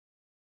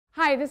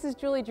Hi, this is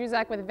Julie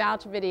Druzak with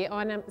Vouch Video,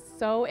 and I'm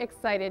so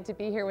excited to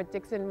be here with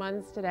Dixon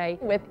Munns today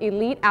with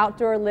Elite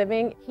Outdoor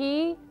Living.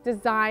 He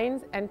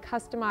designs and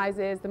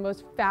customizes the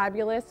most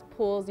fabulous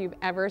pools you've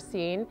ever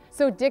seen.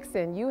 So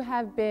Dixon, you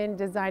have been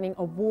designing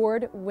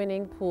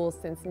award-winning pools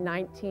since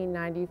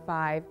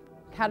 1995.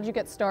 How did you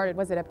get started?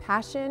 Was it a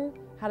passion?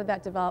 How did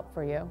that develop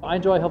for you? I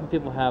enjoy helping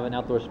people have an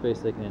outdoor space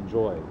they can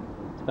enjoy.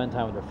 Spend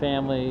time with their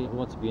family, who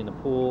wants to be in the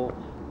pool,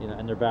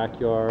 in their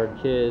backyard,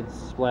 kids,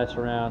 splash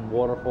around,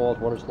 waterfalls,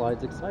 water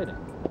slides, exciting.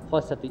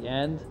 Plus at the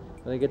end,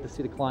 they get to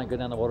see the client go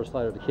down the water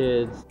slide with the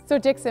kids. So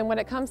Dixon, when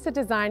it comes to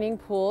designing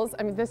pools,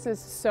 I mean, this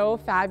is so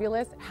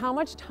fabulous. How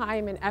much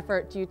time and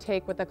effort do you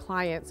take with the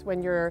clients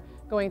when you're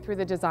going through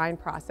the design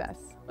process?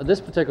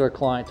 This particular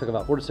client took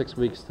about 4 to 6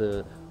 weeks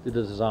to do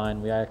the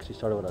design. We actually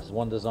started with us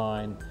one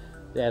design.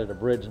 They added a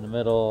bridge in the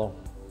middle.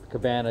 The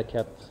cabana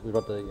we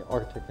brought the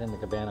architect in, the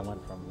cabana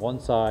went from one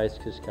size,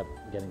 just kept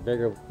getting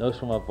bigger. No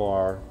swim-up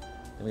bar.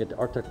 Then we get the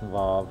architect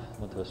involved,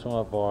 went to a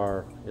swim-up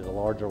bar, did a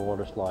larger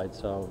water slide.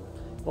 So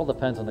it all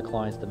depends on the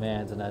client's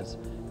demands, and as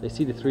they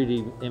see the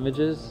 3D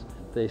images,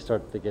 they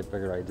start to get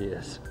bigger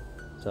ideas.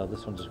 So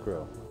this one just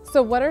grew.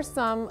 So what are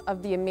some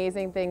of the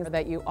amazing things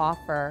that you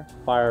offer?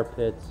 Fire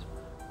pits,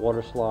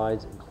 water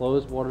slides,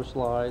 enclosed water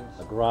slides,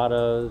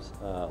 grottos,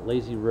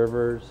 lazy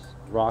rivers,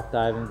 rock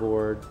diving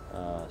board,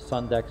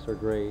 sun decks are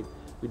great.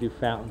 We do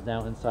fountains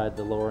now inside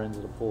the lower ends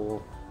of the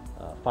pool,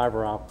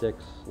 fiber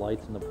optics,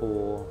 lights in the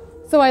pool.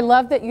 So I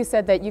love that you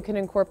said that you can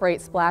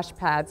incorporate splash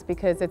pads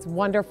because it's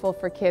wonderful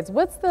for kids.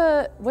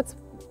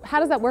 How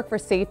does that work for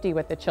safety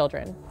with the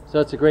children? So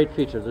it's a great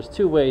feature. There's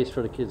two ways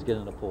for the kids to get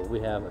in the pool. We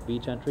have a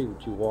beach entry,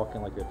 which you walk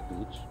in like you're at the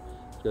beach.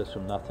 It goes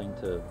from nothing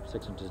to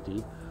 6 inches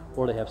deep.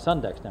 Or they have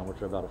sun decks now,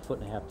 which are about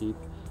 1.5 feet deep.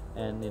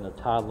 And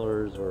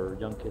toddlers or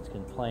young kids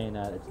can play in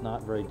that. It's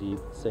not very deep,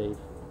 it's safe,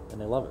 and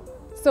they love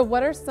it. So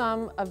what are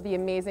some of the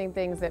amazing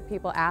things that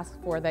people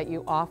ask for that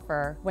you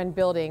offer when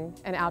building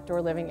an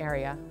outdoor living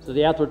area? So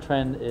the outdoor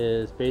trend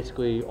is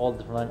basically all the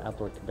different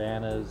outdoor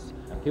cabanas.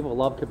 And people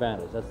love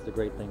cabanas, that's the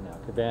great thing now.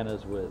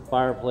 Cabanas with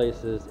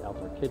fireplaces,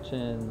 outdoor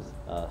kitchens,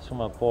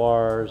 swim-up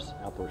bars,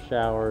 outdoor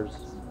showers,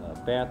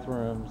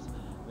 bathrooms.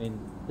 I mean,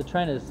 the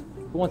trend is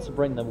who wants to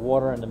bring the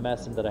water and the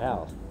mess into the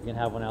house? You can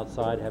have one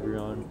outside, have your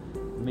own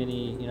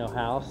mini,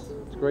 house.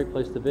 It's a great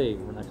place to be.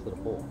 We're next to the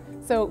pool.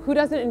 So who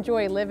doesn't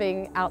enjoy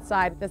living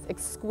outside this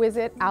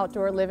exquisite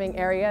outdoor living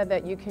area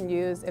that you can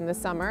use in the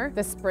summer,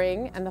 the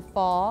spring, and the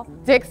fall?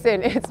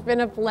 Dixon, it's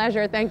been a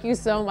pleasure. Thank you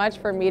so much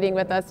for meeting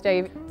with us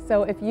today.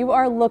 So if you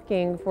are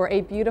looking for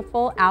a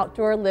beautiful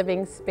outdoor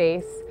living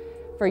space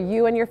for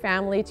you and your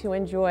family to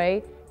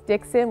enjoy,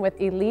 Dixon with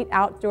Elite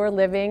Outdoor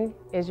Living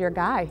is your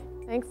guy.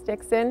 Thanks,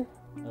 Dixon.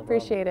 No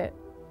Appreciate problem. it.